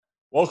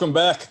Welcome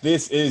back.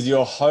 This is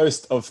your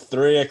host of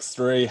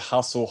 3x3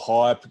 Hustle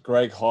Hype,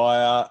 Greg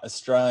Hire,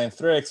 Australian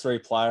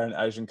 3x3 player and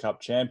Asian Cup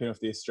champion of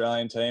the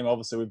Australian team.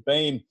 Obviously, we've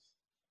been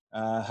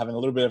having a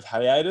little bit of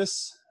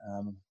hiatus.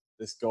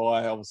 This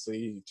guy,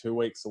 obviously, 2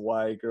 weeks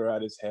away, grew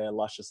out his hair,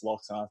 luscious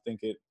locks, and I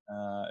think it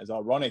is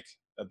ironic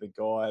that the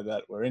guy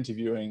that we're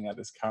interviewing at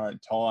this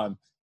current time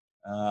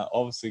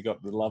obviously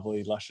got the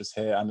lovely, luscious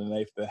hair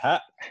underneath the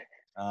hat.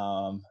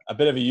 A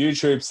bit of a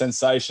YouTube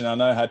sensation. I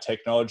know how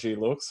technology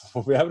looks.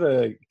 We'll be able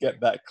to get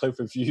that clip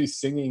of you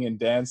singing and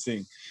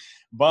dancing.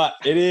 But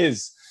it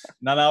is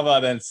none other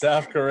than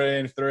South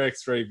Korean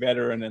 3x3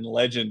 veteran and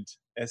legend,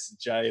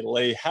 SJ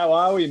Lee. How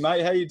are we,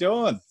 mate? How you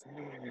doing?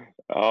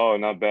 Oh,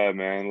 not bad,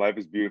 man. Life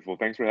is beautiful.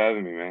 Thanks for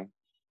having me, man.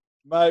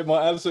 Mate,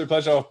 my absolute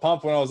pleasure. I was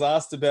pumped when I was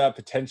asked about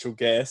potential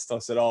guests. I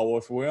said, oh, well,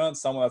 if we want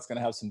someone that's going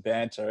to have some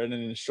banter, and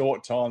in a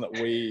short time that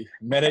we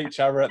met each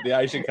other at the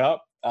Asia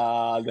Cup,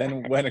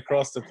 then went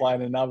across to play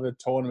in another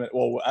tournament,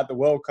 well, at the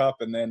World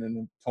Cup and then in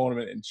a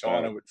tournament in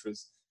China, Right. which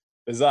was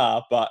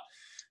bizarre. But,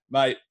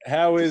 mate,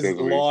 how To say is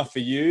the least. life for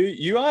you?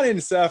 You aren't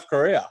in South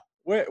Korea.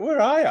 Where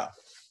are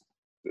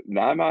you?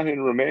 Now I'm out here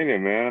in Romania,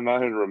 man. I'm out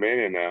here in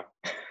Romania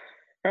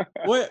now.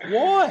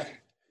 Why?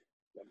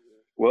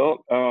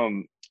 Well,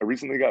 I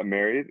recently got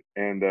married,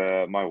 and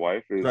my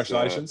wife is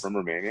Congratulations. from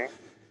Romania.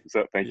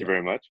 So thank you Yeah.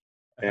 very much.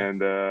 And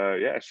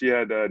yeah, she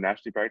had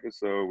national practice,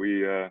 so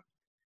we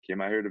came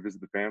out here to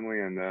visit the family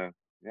and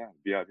yeah,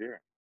 be out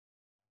here.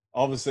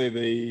 Obviously,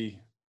 the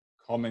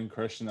common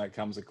question that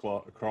comes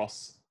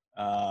across,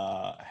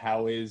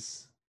 how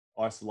is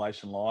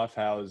isolation life?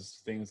 How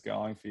is things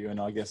going for you? And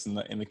I guess in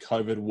the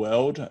COVID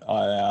world,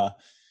 I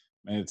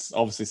mean, it's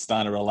obviously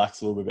starting to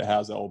relax a little bit. But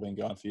how's it all been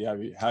going for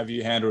you? Have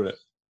you handled it?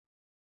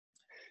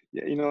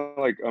 Yeah,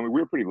 like I mean,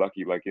 we were pretty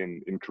lucky. Like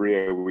in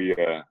Korea,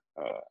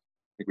 I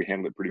think we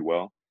handled it pretty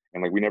well,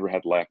 and like we never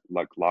had like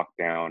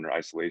lockdown or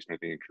isolation or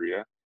anything in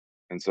Korea.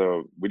 And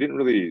so we didn't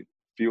really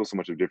feel so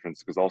much of a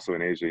difference because also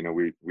in Asia,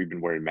 we've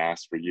been wearing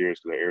masks for years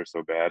because the air is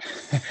so bad.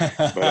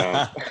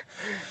 But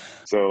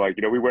so like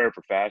we wear it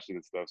for fashion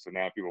and stuff. So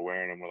now people are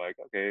wearing them. We're like,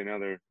 okay, now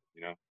they're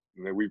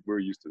we're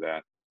used to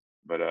that.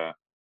 But yeah,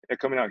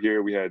 coming out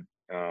here, we had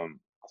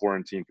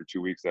quarantine for 2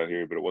 weeks out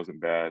here, but it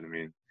wasn't bad. I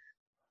mean,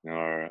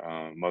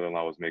 our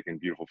mother-in-law was making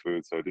beautiful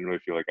food, so it didn't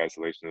really feel like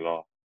isolation at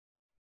all.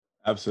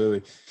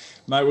 Absolutely,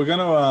 mate. We're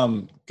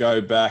going to go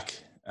back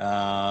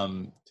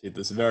to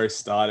this very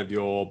start of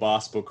your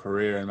basketball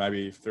career and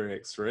maybe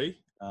 3x3.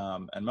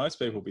 And most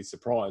people will be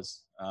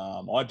surprised.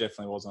 I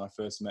definitely was when I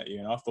first met you,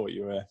 and I thought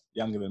you were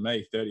younger than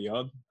me, 30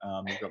 odd.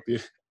 You've got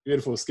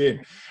beautiful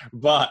skin,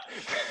 but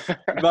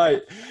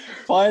mate,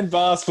 playing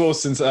basketball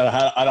since at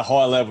a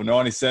high level,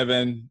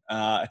 97,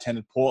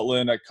 attended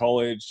Portland at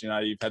college. You know,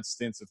 you've had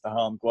stints with the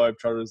Harlem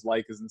Globetrotters,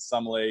 Lakers in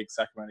Summer League,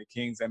 Sacramento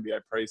Kings, NBA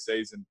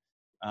preseason.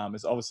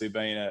 It's obviously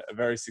been a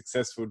very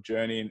successful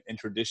journey in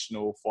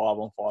traditional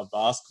 5-on-5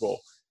 basketball.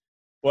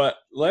 But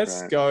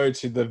let's Right. go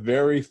to the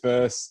very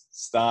first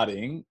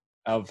starting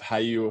of how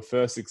you were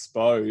first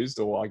exposed,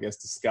 or I guess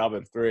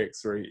discovered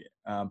 3x3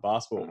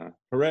 basketball. Uh-huh.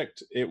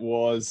 Correct? It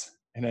was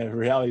in a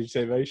reality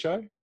TV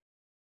show.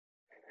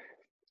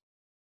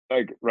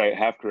 Like right,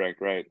 half correct,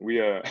 right. We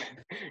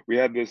we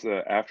had this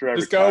after I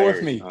Just go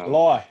with retired. me.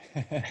 Lie.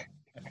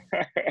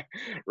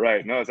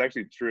 Right. No, it's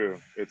actually true.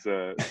 It's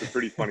a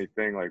pretty funny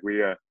thing. Like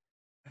we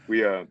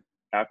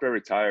after I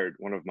retired,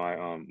 one of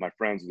my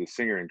friends was a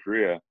singer in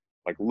Korea,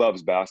 like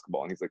loves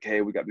basketball. And he's like,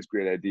 hey, we got this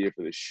great idea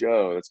for this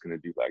show that's gonna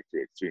do like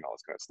 3x3 and all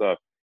this kind of stuff.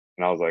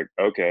 And I was like,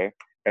 okay.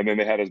 And then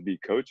they had us be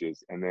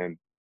coaches. And then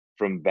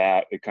from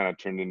that, it kind of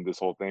turned into this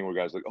whole thing where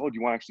guys were like, oh, do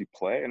you want to actually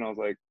play? And I was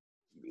like,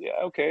 yeah,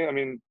 okay. I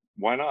mean,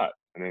 why not?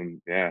 And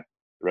then yeah,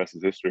 the rest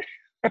is history.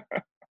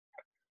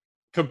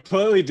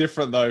 Completely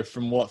different though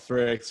from what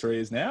 3x3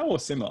 is now, or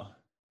similar?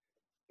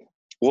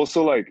 Well,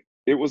 so like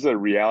it was a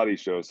reality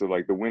show, so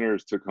like the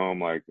winners took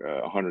home like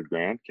 100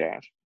 grand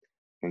cash,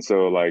 and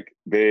so like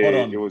Hold it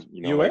on. was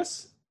like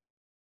US?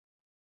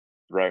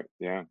 right,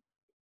 yeah,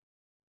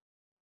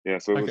 yeah.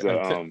 So it Okay.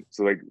 was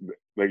so like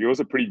it was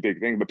a pretty big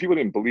thing, but people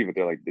didn't believe it.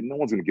 They're like, no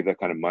one's gonna give that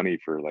kind of money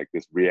for like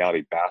this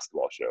reality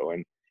basketball show,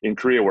 and in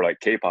Korea where like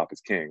K-pop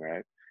is king,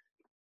 right?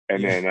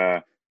 And Yeah.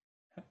 then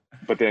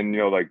but then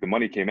like the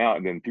money came out,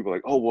 and then people were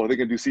like, oh well, are they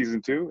gonna do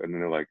season two? And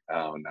then they're like,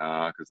 oh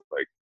nah, because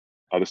like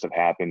other stuff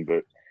happened,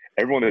 but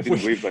everyone that We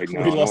didn't believe like we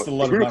no, no, lost a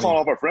lot because of we were calling money.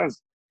 all of our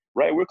friends,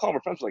 right? We were calling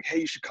our friends like,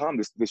 hey, you should come.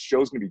 This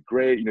show's gonna be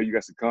great. You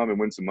guys should come and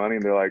win some money.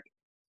 And they're like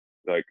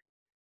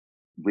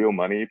real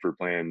money for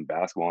playing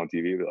basketball on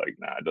TV. They're like,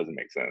 nah, it doesn't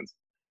make sense.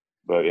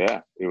 But yeah,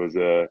 it was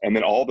and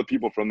then all the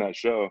people from that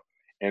show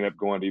end up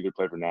going to either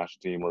play for national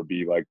team or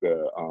be like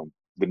the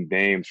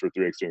names for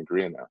 3x3 in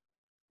Korea now.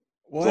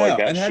 So like Wow.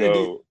 that And how did you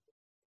show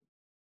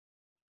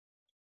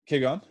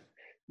keep going?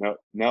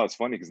 now it's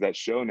funny because that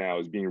show now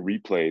is being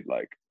replayed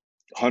like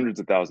hundreds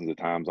of thousands of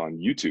times on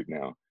YouTube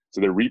now. So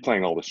they're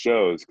replaying all the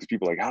shows because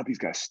people are like, how'd these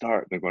guys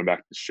start? They're going back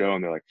to the show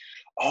and they're like,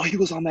 oh, he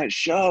was on that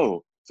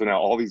show. So now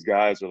all these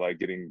guys are like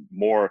getting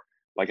more,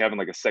 like having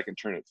like a second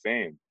turn at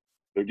fame.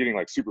 they're getting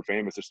like super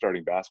famous. They're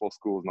starting basketball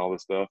schools and all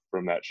this stuff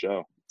from that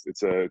show.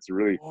 It's a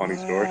really funny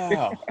story.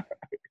 Wow.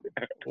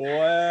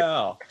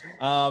 Wow.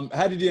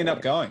 How did you end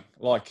up going?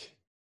 Like,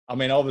 I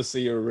mean,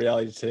 obviously you're a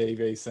reality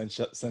TV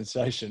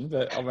sensation,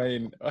 but I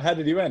mean, how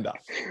did you end up?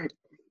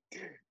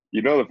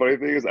 You know, the funny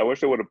thing is, I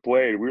wish I would have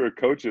played. We were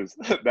coaches.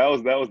 That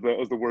was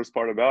the worst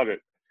part about it.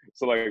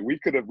 So like we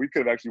could have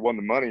actually won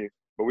the money,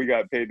 but we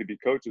got paid to be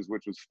coaches,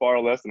 which was far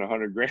less than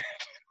 100 grand.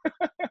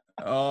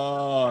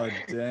 Oh,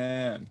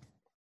 damn.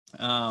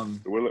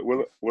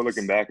 We're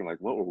looking back and like,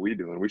 what were we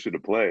doing? We should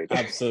have played.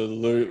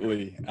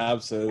 Absolutely.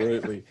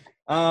 Absolutely.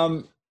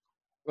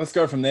 Let's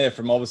go from there,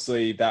 from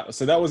obviously that.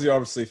 So that was your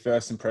obviously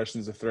first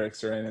impressions of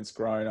 3x3, and it's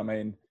grown. I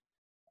mean,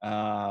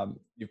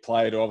 you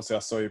played, obviously I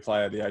saw you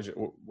play at the Asia,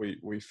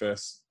 we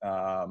first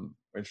were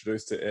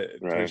introduced to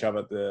Right. each other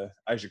at the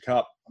Asia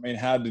Cup. I mean,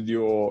 how did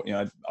your,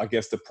 I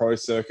guess the pro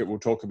circuit, we'll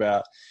talk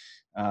about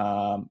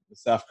the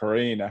South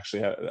Korean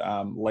actually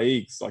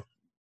leagues, like,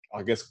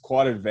 I guess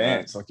quite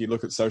advanced. Right. Like you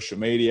look at social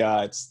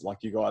media, it's like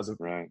you guys are,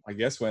 Right. I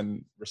guess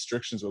when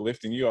restrictions were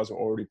lifting, you guys were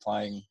already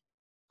playing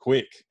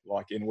quick,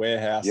 like in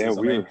warehouses. Yeah,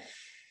 I mean,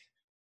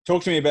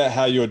 talk to me about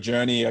how your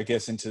journey, I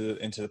guess, into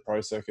the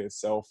pro circuit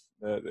itself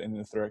in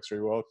the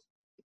 3x3 world.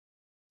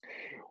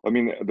 I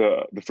mean,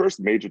 the first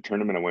major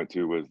tournament I went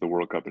to was the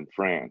World Cup in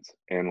France,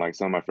 and like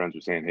some of my friends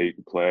were saying, "Hey, you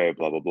can play,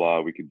 blah blah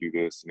blah. We could do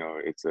this. You know,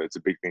 it's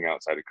a big thing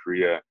outside of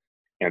Korea."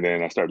 And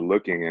then I started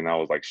looking, and I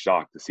was like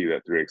shocked to see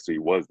that 3x3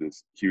 was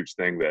this huge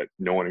thing that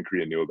no one in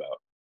Korea knew about.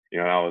 You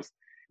know,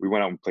 we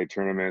went out and played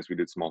tournaments. We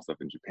did small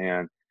stuff in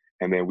Japan,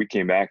 and then we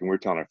came back and we were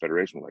telling our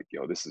federation, like,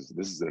 "Yo, this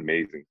is an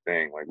amazing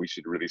thing. Like, we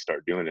should really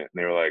start doing it." And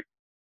they were like,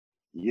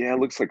 "Yeah, it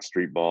looks like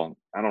street ball.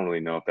 I don't really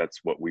know if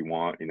that's what we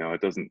want. You know,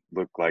 it doesn't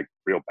look like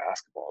real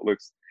basketball.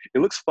 It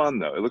looks fun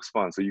though. It looks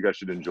fun. So you guys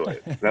should enjoy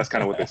it." And that's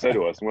kind of what they said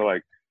to us. And we're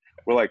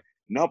like,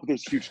 "No, but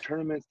there's huge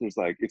tournaments. There's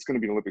like, it's going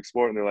to be an Olympic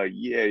sport." And they're like,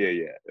 yeah,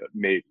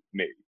 maybe.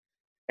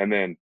 And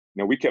then,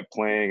 we kept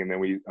playing, and then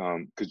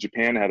because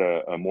Japan had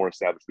a more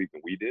established league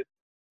than we did.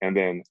 And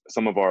then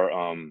some of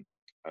our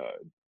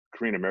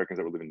Korean Americans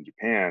that were living in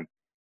Japan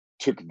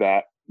took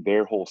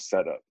their whole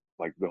setup,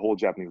 like the whole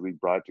Japanese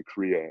league, brought it to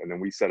Korea, and then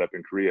we set up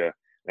in Korea.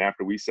 And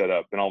after we set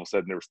up, then all of a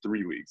sudden there was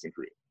 3 leagues in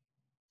Korea.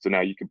 So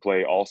now you can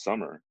play all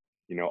summer,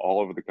 all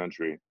over the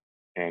country.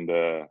 And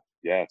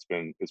yeah, it's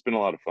been a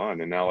lot of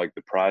fun. And now like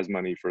the prize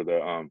money for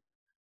the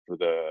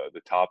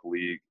top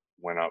league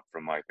went up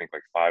from I think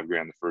like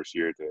 $5,000 the first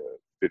year to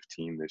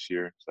 15 this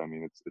year. So I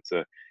mean,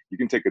 you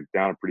can take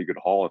down a pretty good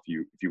haul if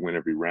you win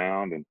every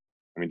round. And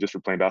I mean, just for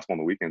playing basketball on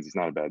the weekends, it's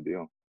not a bad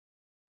deal.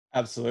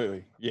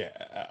 Absolutely, yeah.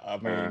 I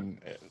mean,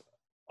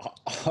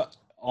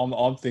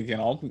 I'm thinking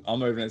I'm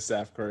moving to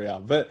South Korea,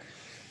 but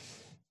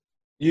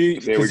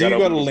because we you've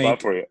got a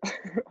link for you.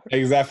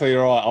 Exactly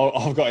right.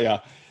 I've got you.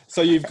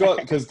 So you've got,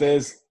 because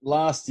there's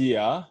last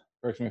year,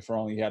 correct me if I'm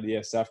wrong, you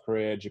had South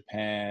Korea,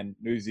 Japan,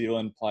 New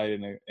Zealand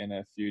played in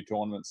a few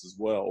tournaments as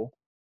well.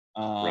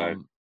 Right.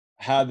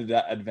 How did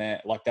that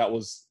advance? Like that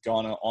was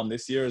going on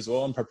this year as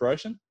well in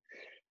preparation?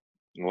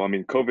 Well, I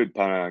mean, COVID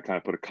kind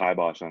of put a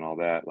kibosh on all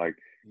that. Like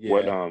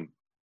Yeah.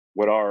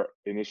 what our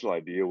initial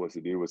idea was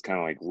to do was kind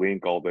of like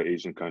link all the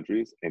Asian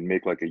countries and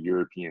make like a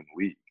European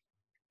league.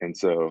 And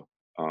so,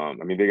 I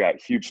mean, they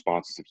got huge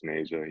sponsorships in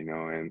Asia,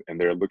 and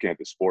they're looking at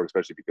the sport,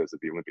 especially because of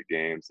the Olympic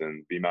Games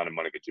and the amount of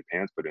money that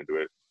Japan's put into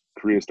it.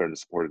 Korea's starting to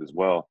support it as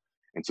well.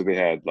 And so they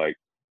had like,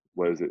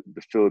 what is it?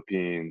 The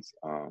Philippines,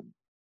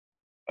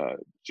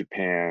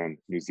 Japan,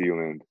 New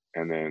Zealand,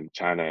 and then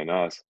China and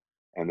us.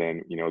 And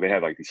then, they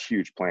had like these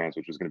huge plans,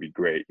 which was going to be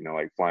great,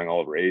 like flying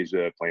all over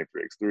Asia, playing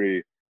for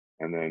X3.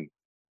 And then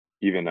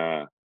even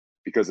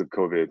because of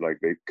COVID, like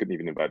they couldn't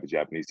even invite the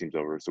Japanese teams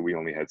over. So we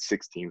only had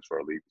 6 teams for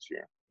our league this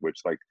year, which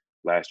like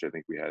last year, I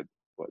think we had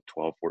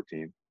 12,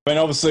 14. I mean,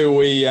 obviously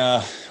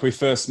we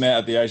first met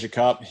at the Asia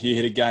Cup. You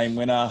hit a game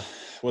winner.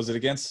 Was it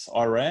against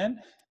Iran?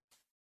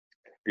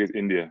 Against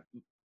India.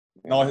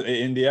 Nice,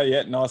 India,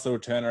 yeah, nice little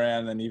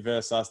turnaround. Then you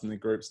verse us in the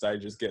group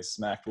stages, get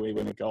smacked, we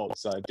win a gold.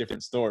 So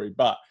different story.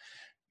 But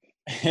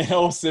in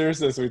all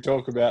seriousness, we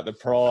talk about the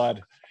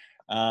pride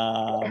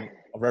of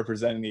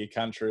representing your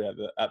country at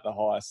the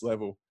highest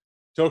level.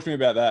 Talk to me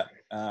about that.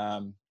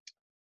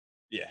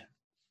 Yeah.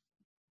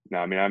 No,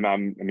 I mean, I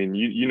mean,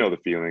 you know the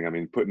feeling. I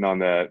mean, putting on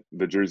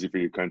the jersey for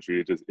your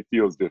country, it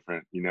feels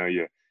different.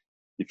 You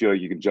feel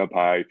like you can jump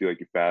high. You feel like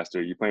you're faster.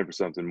 You're playing for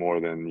something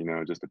more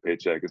than just a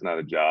paycheck. It's not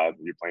a job.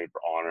 You're playing for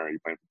honor. You're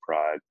playing for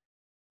pride.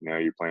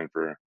 You're playing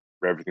for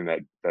everything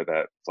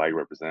that flag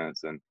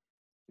represents. And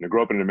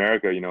grow up in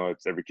America,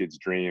 it's every kid's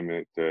dream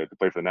to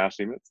play for the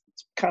national team.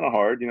 It's kind of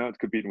hard, it's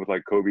competing with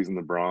like Kobe's and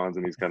LeBrons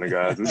and these kind of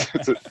guys.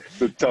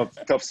 It's a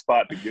tough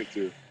spot to get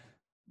to.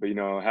 But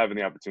having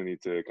the opportunity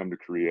to come to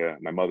Korea,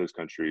 my mother's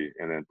country,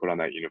 and then put on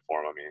that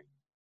uniform, I mean,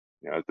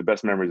 it's the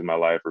best memories of my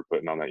life are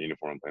putting on that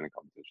uniform and playing in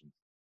competitions.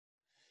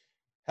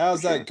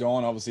 How's that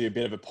gone? Obviously, a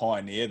bit of a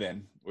pioneer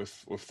then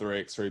with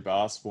 3x3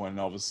 basketball, and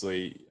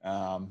obviously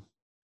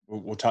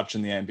we'll touch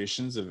on the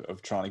ambitions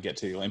of trying to get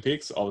to the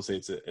Olympics.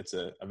 Obviously, it's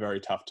a very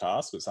tough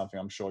task, but something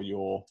I'm sure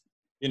you're,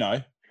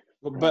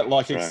 But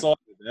like right. excited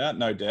about,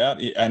 no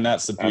doubt. And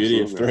that's the beauty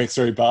of Absolutely.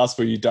 3x3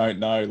 basketball. You don't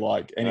know,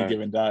 like any Right.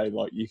 given day,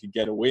 like you could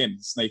get a win,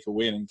 sneak a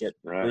win and get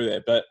Right. through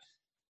there. But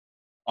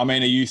I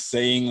mean, are you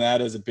seeing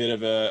that as a bit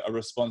of a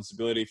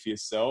responsibility for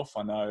yourself?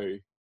 I know,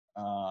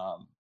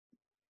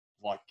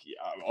 like,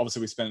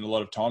 obviously we spend a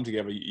lot of time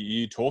together.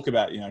 You talk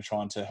about,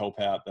 trying to help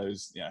out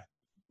those,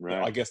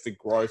 Right. I guess the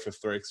growth of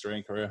 3x3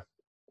 in Korea.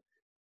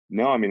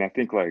 No, I mean, I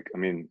think like, I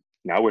mean,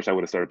 now I wish I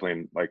would have started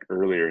playing like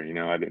earlier.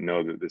 I didn't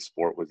know that this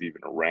sport was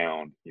even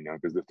around.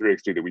 Because the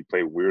 3x3 that we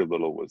played when we were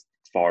little was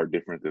far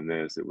different than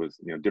this. It was,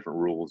 different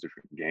rules,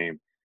 different game.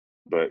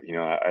 But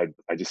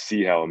I just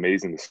see how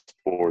amazing the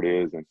sport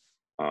is, and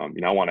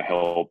I want to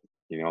help.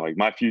 Like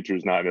my future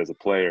is not as a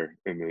player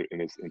in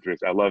this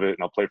interest. I love it, and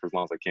I'll play for as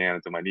long as I can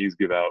until my knees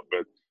give out.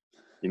 But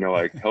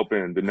like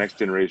helping the next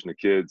generation of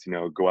kids,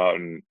 go out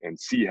and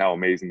see how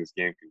amazing this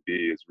game can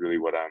be is really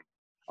what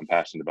I'm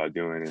passionate about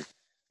doing, and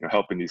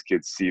helping these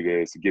kids see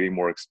this, getting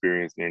more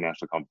experience in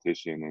international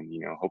competition, and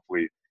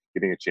hopefully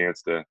getting a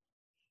chance to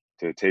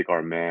take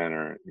our men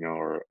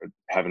or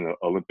having an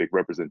Olympic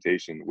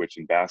representation, which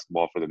in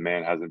basketball for the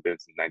men hasn't been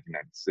since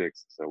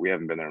 1996. So we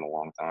haven't been there in a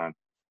long time,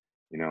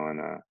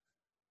 and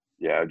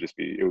yeah,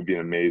 it would be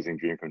an amazing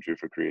dream come true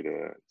for Korea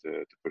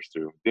to push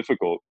through.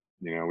 Difficult,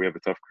 we have a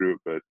tough group,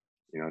 but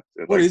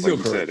What is like your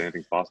you group? said,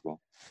 anything's possible.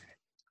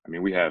 I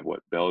mean, we have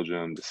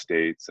Belgium, the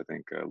States, I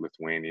think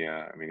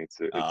Lithuania. I mean, it's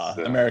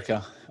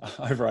America.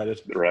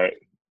 Overrated. right.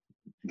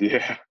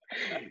 Yeah,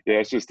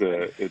 yeah.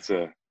 It's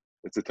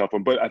a tough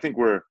one, but I think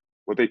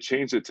they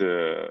changed it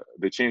to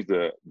they changed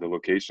the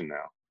location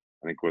now.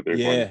 I think what they're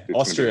going Yeah, it's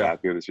going to be Austria.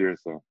 Latvia this year.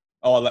 So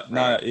Oh, right,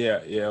 no,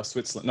 yeah, or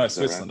Switzerland. No, is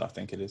that right? Switzerland, I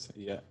think it is.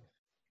 Yeah.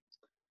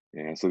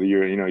 Yeah. So the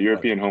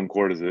European home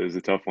court is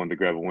a tough one to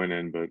grab a win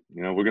in, but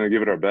we're going to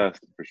give it our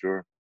best for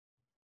sure.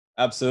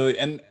 Absolutely.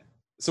 And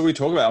so we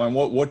talk about, I mean,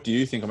 what do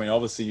you think? I mean,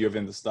 obviously you have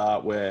in the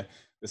start where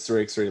the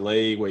 3x3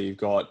 league, where you've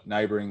got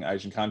neighboring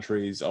Asian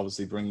countries,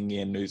 obviously bringing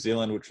in New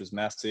Zealand, which was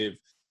massive.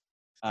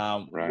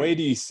 Right. Where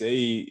do you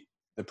see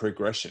the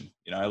progression,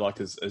 like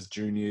as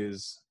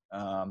juniors?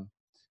 I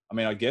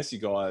mean, I guess you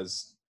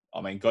guys,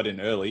 got in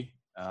early,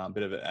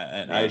 bit of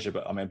an Right. Asia,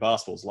 but I mean,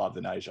 basketball's loved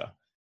in Asia.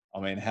 I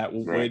mean,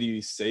 where Right. do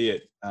you see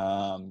it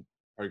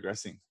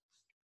progressing?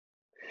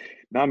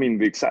 No, I mean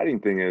the exciting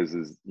thing is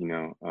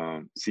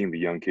seeing the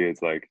young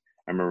kids. Like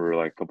I remember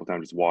like a couple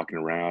times just walking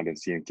around and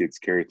seeing kids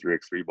carry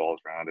 3x3 balls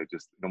around. It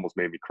almost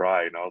made me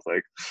cry. And I was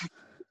like,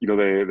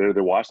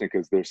 they're watching it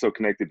because they're so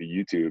connected to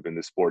YouTube, and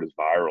the sport is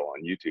viral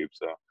on YouTube.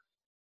 So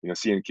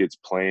seeing kids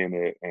playing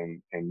it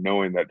and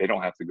knowing that they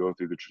don't have to go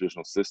through the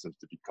traditional systems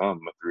to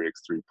become a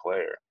 3x3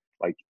 player.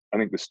 Like I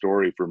think the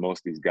story for most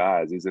of these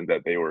guys isn't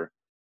that they were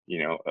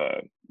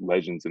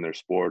legends in their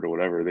sport or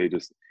whatever. They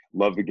just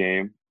love the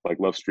game, like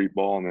love street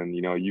ball, and then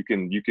you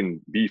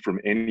can be from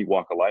any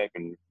walk of life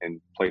and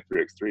play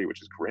 3x3,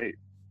 which is great.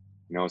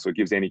 So it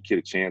gives any kid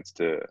a chance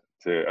to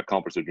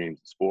accomplish their dreams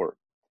in sport.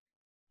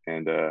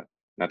 And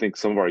I think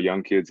some of our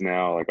young kids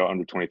now, like our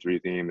under 23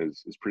 team,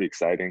 is pretty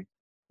exciting.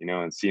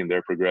 And seeing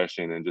their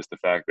progression, and just the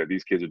fact that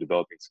these kids are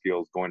developing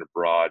skills, going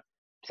abroad,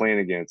 playing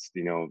against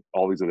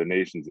all these other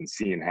nations, and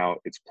seeing how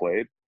it's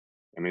played.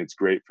 I mean, it's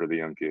great for the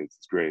young kids.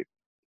 It's great.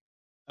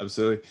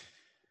 Absolutely.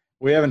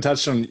 We haven't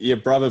touched on your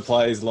brother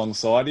plays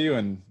alongside you,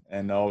 and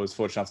I was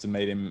fortunate enough to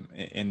meet him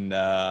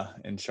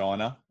in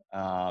China.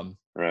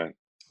 Right.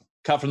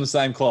 Cut from the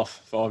same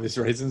cloth for obvious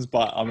reasons,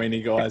 but I mean,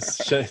 you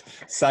guys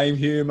same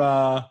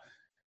humor.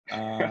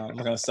 I'm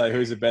not going to say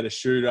who's a better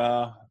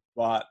shooter,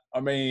 but I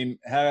mean,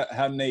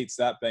 how neat's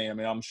that been? I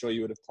mean, I'm sure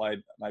you would have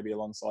played maybe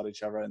alongside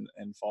each other in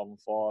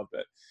 5-on-5,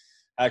 but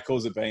how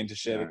cool's it been to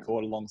share the Right.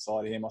 court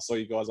alongside him? I saw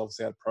you guys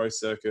obviously had a pro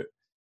circuit,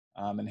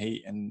 and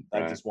they've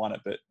Right. just won it.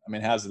 But I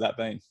mean, how's that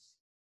been?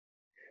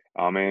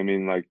 Man, I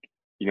mean, like,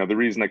 the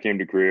reason I came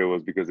to Korea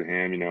was because of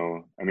him.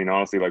 I mean,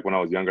 honestly, like when I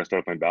was younger, I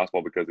started playing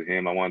basketball because of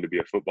him. I wanted to be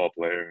a football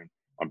player, and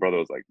my brother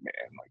was like, "Man,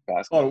 like Oh,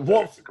 basketball's better.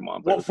 what So come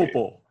on, play what with me."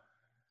 football?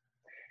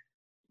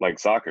 Like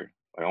soccer.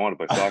 Like I wanted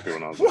to play soccer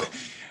when I was little.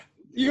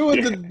 You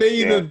would Yeah,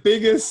 be the yeah,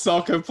 biggest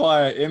soccer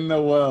player in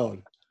the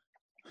world.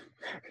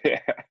 yeah,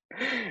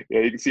 yeah.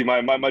 You can see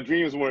my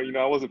dreams were,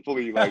 I wasn't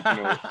fully like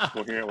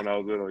coherent when I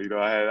was little.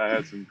 I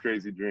had some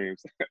crazy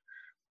dreams.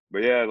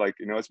 But yeah, like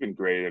it's been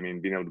great. I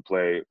mean, being able to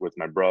play with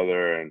my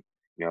brother and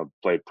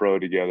play pro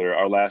together.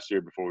 Our last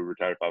year before we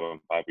retired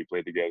 5-on-5, we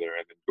played together,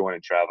 and then going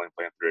and traveling,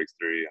 playing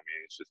 3x3.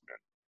 It's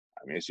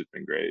just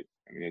been great.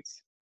 I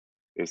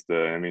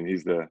mean,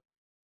 he's the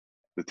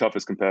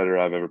toughest competitor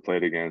I've ever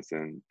played against,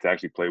 and to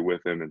actually play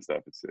with him and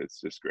stuff, it's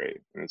just great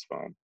and it's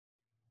fun.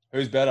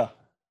 Who's better?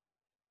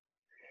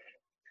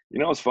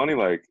 It's funny,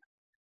 like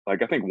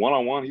I think one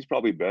on one he's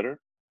probably better,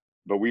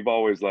 but we've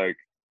almost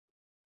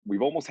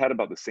had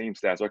about the same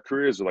stats. Our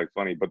careers are like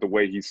funny, but the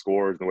way he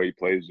scores and the way he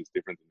plays is just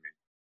different than me.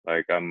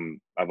 Like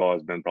I've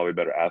always been probably a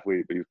better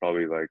athlete, but he's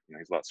probably like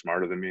he's a lot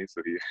smarter than me,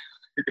 so he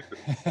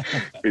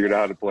figured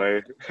out how to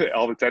play.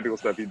 All the technical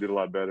stuff he did a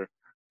lot better.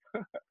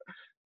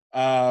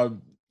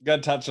 Got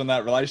to touch on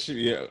that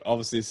relationship. You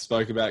obviously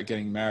spoke about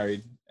getting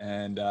married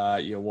and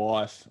your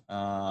wife.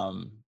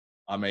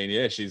 I mean,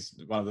 yeah, she's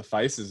one of the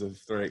faces of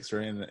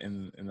 3x3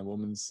 in the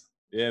women's.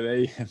 Yeah, there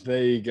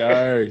you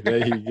go.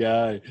 There you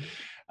go.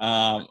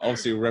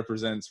 Obviously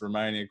represents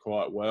Romania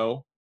quite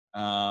well.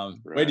 Where do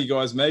Right. you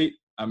guys meet?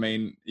 I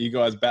mean, you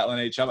guys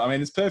battling each other. I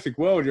mean, it's perfect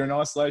world. You're in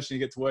isolation. You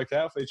get to work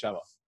out for each other.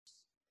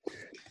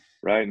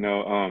 Right.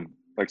 No,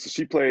 like, so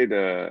she played,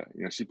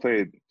 she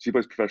plays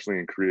professionally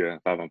in Korea,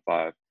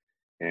 5-on-5.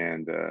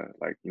 And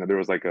like, there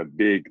was like a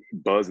big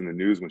buzz in the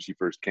news when she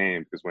first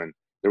came, because when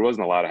there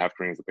wasn't a lot of half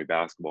Koreans that play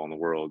basketball in the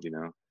world,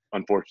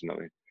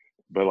 unfortunately.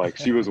 But like,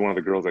 she was one of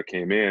the girls that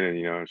came in,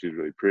 and she's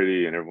really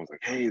pretty, and everyone's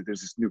like, "Hey,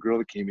 there's this new girl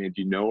that came in.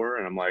 Do you know her?"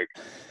 And I'm like,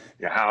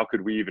 "Yeah, how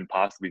could we even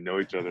possibly know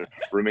each other?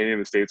 Romania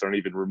and the States aren't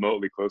even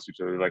remotely close to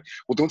each other." They're like,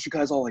 "Well, don't you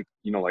guys all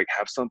like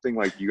have something,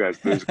 like, you guys,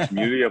 there's a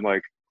community?" I'm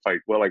like,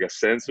 well, like a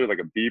sensor, like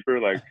a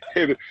beeper, like,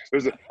 "Hey,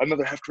 there's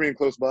another half Korean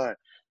close by."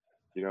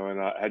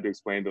 And I had to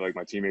explain to like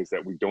my teammates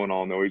that we don't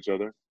all know each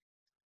other,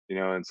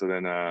 and so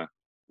then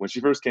when she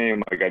first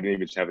came, like, I didn't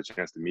even have a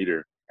chance to meet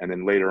her. And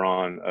then later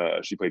on,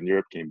 she played in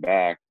Europe, came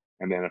back,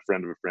 and then a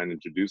friend of a friend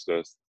introduced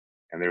us,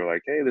 and they were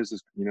like, "Hey, there's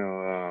this, I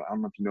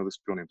don't know if you know this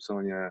girl named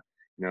Sonia,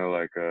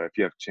 like, if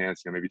you have a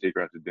chance, maybe take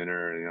her out to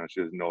dinner." And, she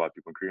doesn't know a lot of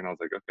people in Korea. And I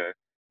was like, "Okay."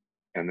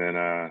 And then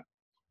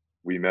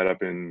we met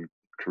up in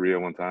Korea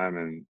one time,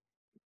 and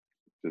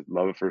just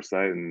love at first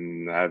sight,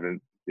 and I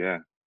haven't, yeah,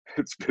 There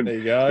you it's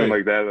been go.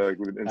 like that, like,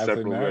 Happily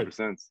inseparable ever married.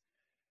 since.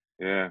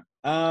 Yeah.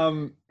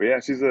 Um, But yeah,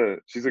 she's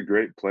a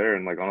great player,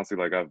 and like, honestly,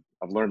 like, I've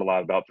learned a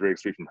lot about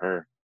 3x3 from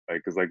her.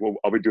 Like, cause like, well,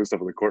 I'll be doing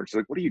stuff on the court, and she's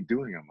like, "What are you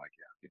doing?" I'm like,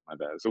 "Yeah, my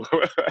bad." So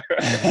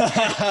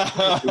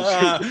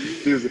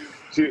she's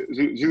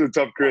she's a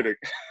tough critic.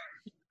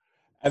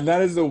 And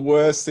that is the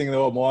worst thing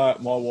though. My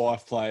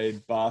wife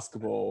played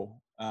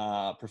basketball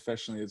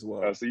professionally as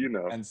well. So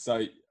And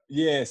so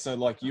yeah, so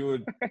like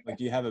you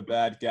have a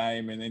bad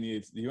game and then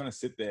you want to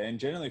sit there, and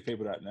generally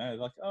people don't know.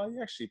 Like, oh,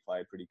 you actually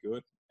played pretty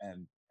good,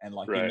 and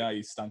like, right,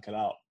 you stunk it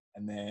up.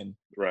 And then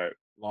right.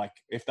 like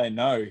if they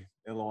know,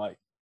 they're like,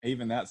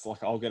 even that's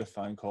like, I'll get a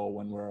phone call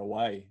when we're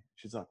away.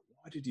 She's like,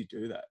 "Why did you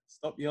do that?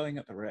 Stop yelling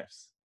at the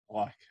refs."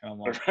 Like, and I'm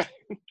like, Right.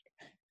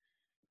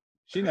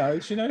 she I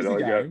knows know, the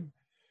like, game.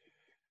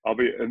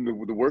 and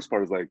the worst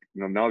part is, like,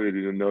 now they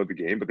didn't know the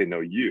game, but they know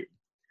you.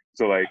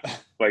 So like,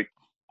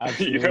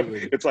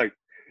 Absolutely. it's like,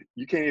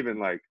 you can't even,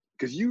 like,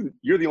 because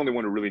you're the only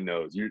one who really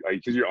knows,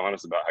 because you're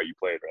honest about how you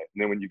played, right?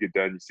 And then when you get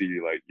done, you see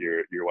like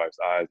your wife's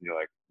eyes, and you're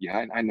like,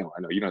 "Yeah, I know, I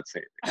know. You don't have to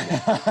say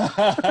anything.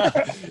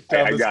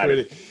 I Toughest got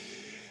it." critic.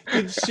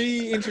 Did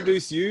she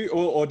introduce you,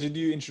 or did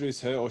you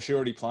introduce her, or she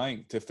already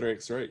playing to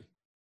 3x3?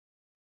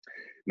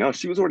 No,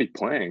 she was already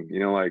playing.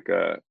 Like,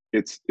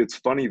 it's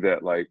funny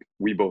that, like,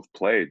 we both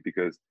played,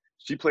 because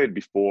she played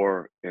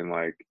before, and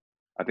like,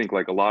 I think,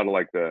 like, a lot of,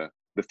 like, the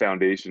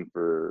foundation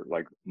for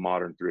like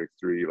modern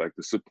 3x3, like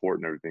the support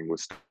and everything,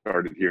 was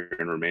started here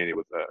in Romania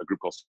with a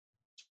group called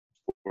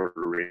Sport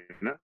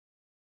Arena.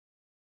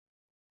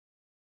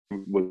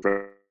 Was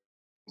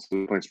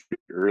playing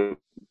early,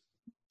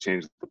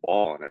 changed the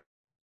ball, and it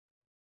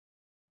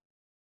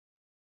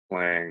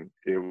playing.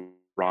 It was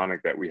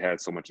ironic that we had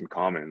so much in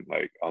common.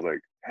 Like, I was like,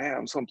 "Hey,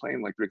 I'm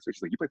playing like 3x3."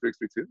 She's like, "You play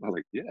 3x3 too?" I was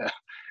like, "Yeah."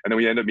 And then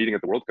we ended up meeting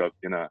at the World Cup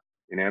in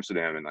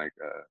Amsterdam, and like,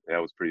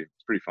 yeah, it's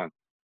pretty fun.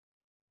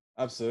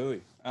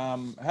 Absolutely. How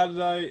did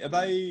are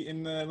they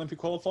in the Olympic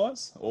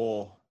qualifiers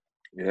or?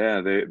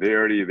 Yeah, they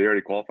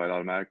already qualified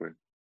automatically,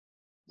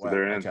 so Wow.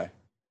 they're in. Okay.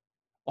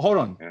 Hold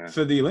on, Yeah,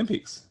 for the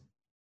Olympics.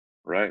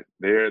 right.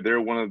 They're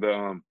one of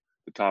the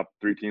top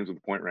three teams with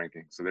the point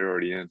ranking, so they're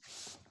already in.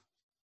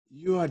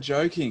 You are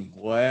joking.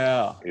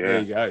 Wow. There Yeah.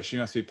 you go. She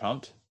must be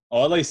pumped.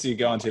 Or at least you're Oh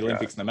going to my the god.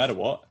 Olympics no matter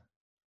what.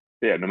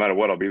 Yeah, no matter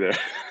what, I'll be there.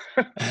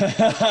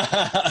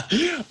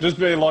 Just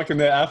being like in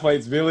the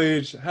athletes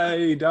village.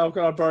 Hey, Dale,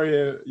 can I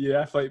borrow your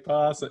athlete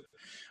pass?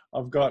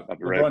 I've got I'll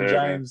be right LeBron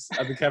there, man. James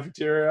at the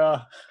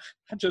cafeteria.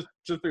 Just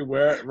be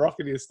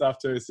rocking your stuff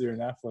too, so you're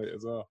an athlete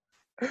as well.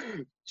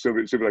 She'll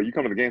be like, "You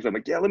come to the games?" I'm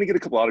like, "Yeah, let me get a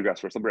couple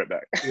autographs first. I'll be right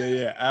back."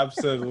 Yeah,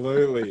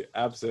 absolutely,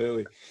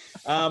 absolutely.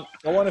 I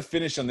want to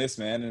finish on this,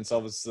 man, and it's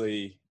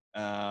obviously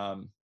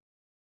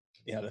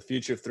the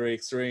future of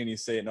 3x3, and you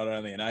see it not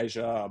only in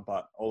Asia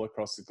but all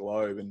across the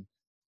globe. And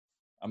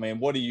I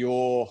mean, what are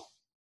your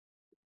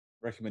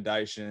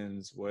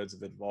recommendations, words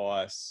of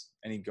advice,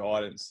 any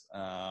guidance,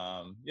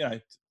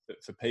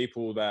 for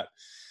people that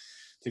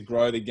to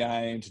grow the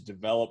game, to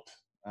develop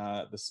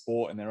the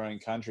sport in their own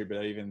country,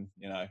 but even,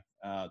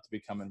 to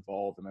become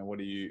involved? I mean,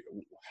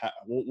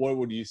 what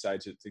would you say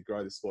to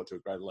grow the sport to a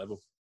greater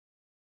level?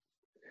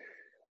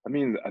 I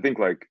mean, I think,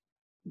 like,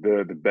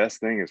 the best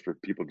thing is for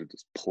people to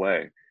just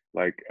play.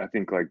 Like, I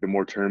think, like, the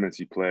more tournaments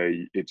you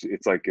play, it's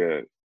like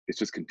it's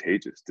just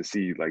contagious to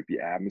see, like, the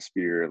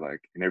atmosphere,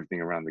 like, and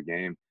everything around the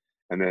game.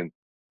 And then,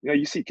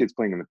 you see kids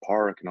playing in the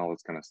park and all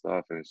this kind of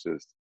stuff, and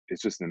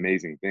it's just an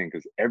amazing thing,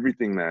 because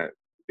everything that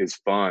is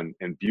fun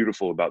and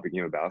beautiful about the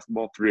game of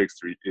basketball,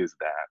 3x3 is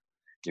that.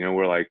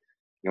 Where, like,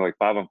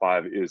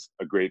 5-on-5 is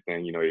a great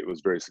thing. It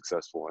was very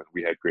successful, and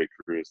we had great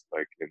careers,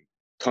 like, and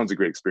tons of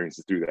great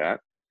experiences through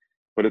that.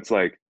 But it's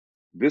like,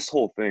 this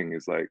whole thing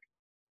is like,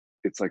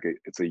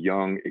 it's a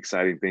young,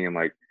 exciting thing. And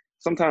like,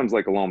 sometimes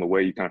like along the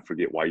way, you kind of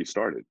forget why you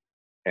started.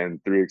 And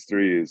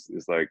 3x3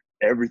 is like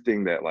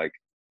everything that like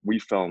we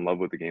fell in love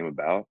with the game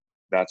about.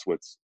 That's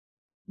what's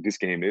this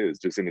game is,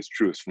 just in its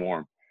truest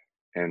form.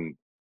 And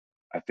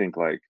I think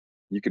like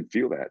you can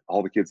feel that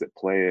all the kids that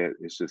play it,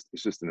 it's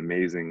just an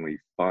amazingly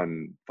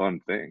fun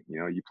thing. You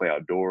know, you play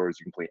outdoors,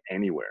 you can play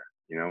anywhere.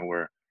 You know,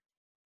 where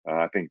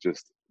I think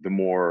just the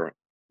more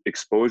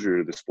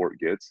exposure the sport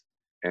gets,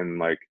 and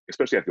like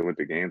especially at the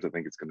Olympic Games, I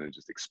think it's going to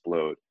just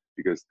explode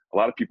because a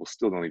lot of people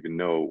still don't even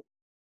know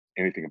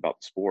anything about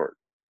the sport.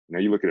 You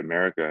know, you look at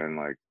America and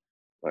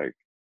like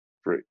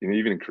for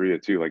even in Korea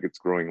too, like it's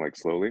growing like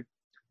slowly,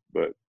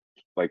 but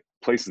like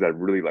places that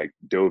really like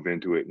dove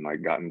into it and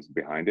like gotten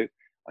behind it,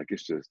 like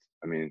it's just,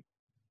 I mean,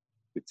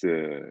 it's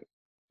a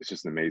it's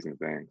just an amazing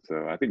thing.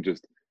 So I think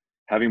just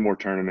having more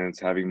tournaments,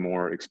 having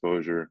more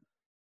exposure,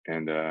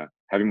 and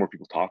having more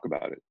people talk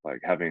about it, like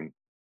having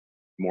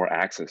more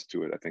access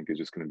to it, I think is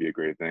just going to be a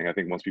great thing. I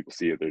think once people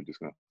see it, they're just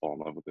going to fall in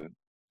love with it.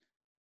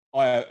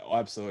 I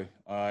absolutely,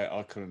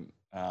 I couldn't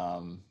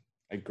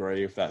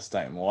agree with that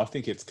statement more. I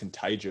think it's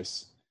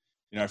contagious.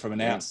 You know, from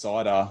an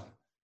outsider,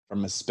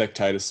 from a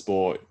spectator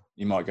sport,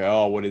 you might go,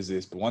 "Oh, what is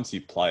this?" But once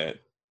you play it,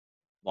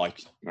 like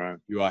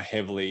you are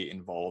heavily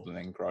involved and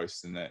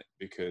engrossed in it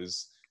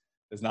because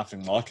there's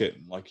nothing like it.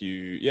 Like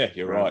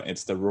you're right.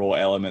 It's the raw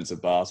elements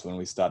of basketball when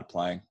we started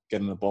playing,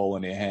 getting the ball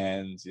in your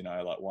hands, you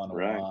know, like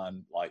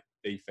one-on-one, like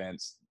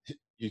defense.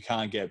 You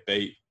can't get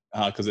beat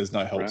because there's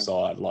no help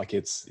side. Like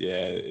it's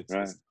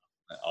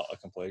I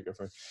completely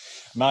agree,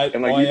 mate.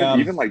 And like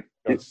even like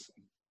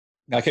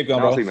I keep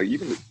going, bro. bro.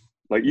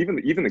 Like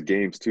even the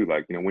games too.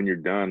 Like, you know, when you're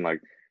done,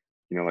 like,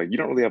 you know, like you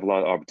don't really have a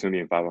lot of opportunity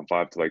in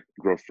 5-on-5 to like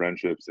grow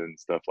friendships and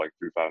stuff like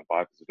through 5-on-5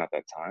 because there's not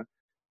that time.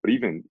 But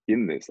even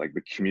in this, like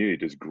the community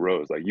just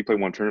grows. Like you play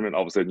one tournament,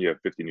 all of a sudden you have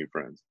 50 new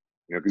friends.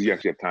 You know, because you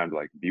actually have time to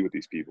like be with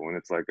these people, and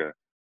it's like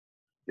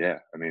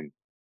I mean,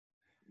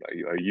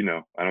 you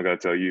know, I don't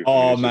got to tell you.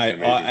 Oh, I mean, mate,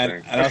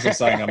 and that's what I'm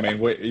saying. I mean,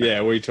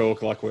 we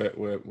talk like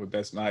we're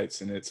best mates,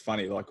 and it's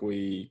funny. Like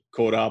we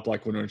caught up,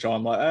 like when we were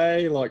trying, like,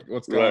 hey, like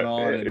what's going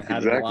on, and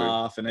had a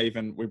laugh, and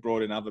even we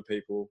brought in other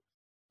people,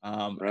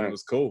 and it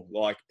was cool.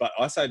 Like, but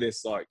I say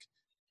this, like,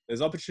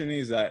 there's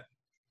opportunities that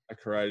are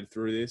created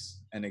through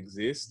this and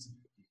exist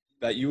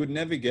that you would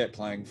never get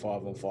playing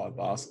 5-on-5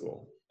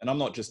 basketball. And I'm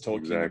not just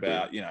talking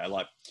about, you know,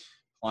 like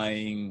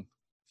playing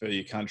for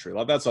your country.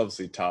 Like that's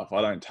obviously tough.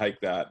 I don't take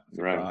that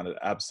for granted.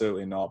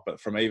 Absolutely not. But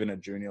from even a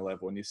junior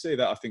level, and you see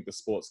that, I think the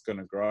sport's going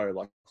to grow.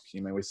 Like,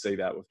 you mean, we see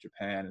that with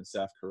Japan and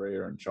South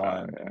Korea and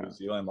China and New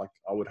Zealand. Like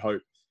I would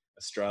hope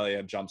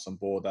Australia jumps on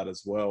board that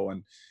as well.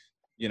 And,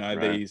 you know,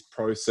 these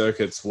pro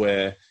circuits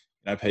where,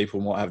 you know,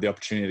 people might have the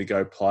opportunity to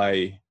go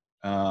play.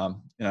 You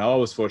know, I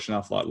was fortunate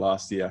enough, like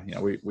last year, you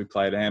know, we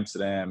played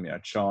Amsterdam, you know,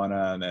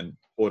 China, and then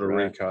Puerto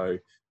Rico,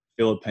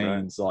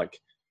 Philippines, like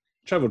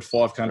traveled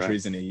 5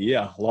 countries in a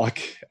year,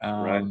 like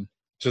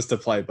just to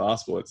play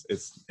basketball.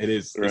 It's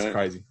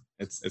crazy.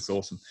 It's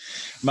awesome,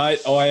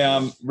 mate.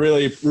 I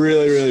really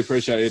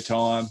appreciate your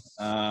time.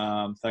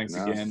 Thanks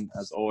again,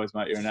 as always,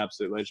 mate. You're an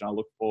absolute legend. I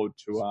look forward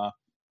to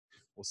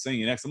we'll see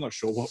you next. I'm not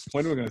sure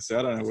when we're going to see.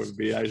 I don't know whether it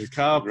be Asia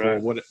Cup or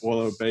what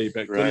it'll be,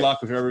 but good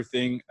luck with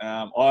everything.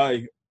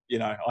 I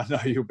know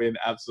you'll be an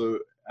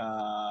absolute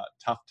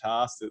tough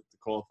task to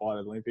qualify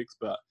the Olympics,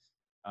 but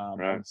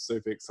I'm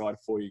super excited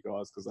for you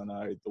guys because I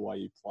know the way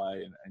you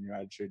play and your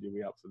attitude, you'll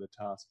be up for the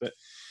task. But,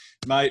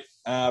 mate,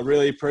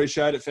 really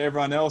appreciate it. For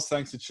everyone else,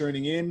 thanks for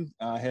tuning in.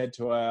 Head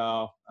to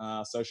our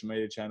social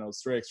media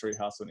channels, 3x3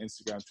 Hustle on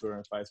Instagram, Twitter,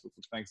 and Facebook.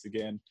 Thanks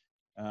again.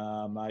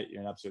 Mate,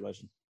 you're an absolute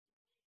legend.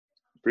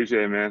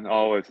 Appreciate it, man.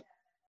 Always.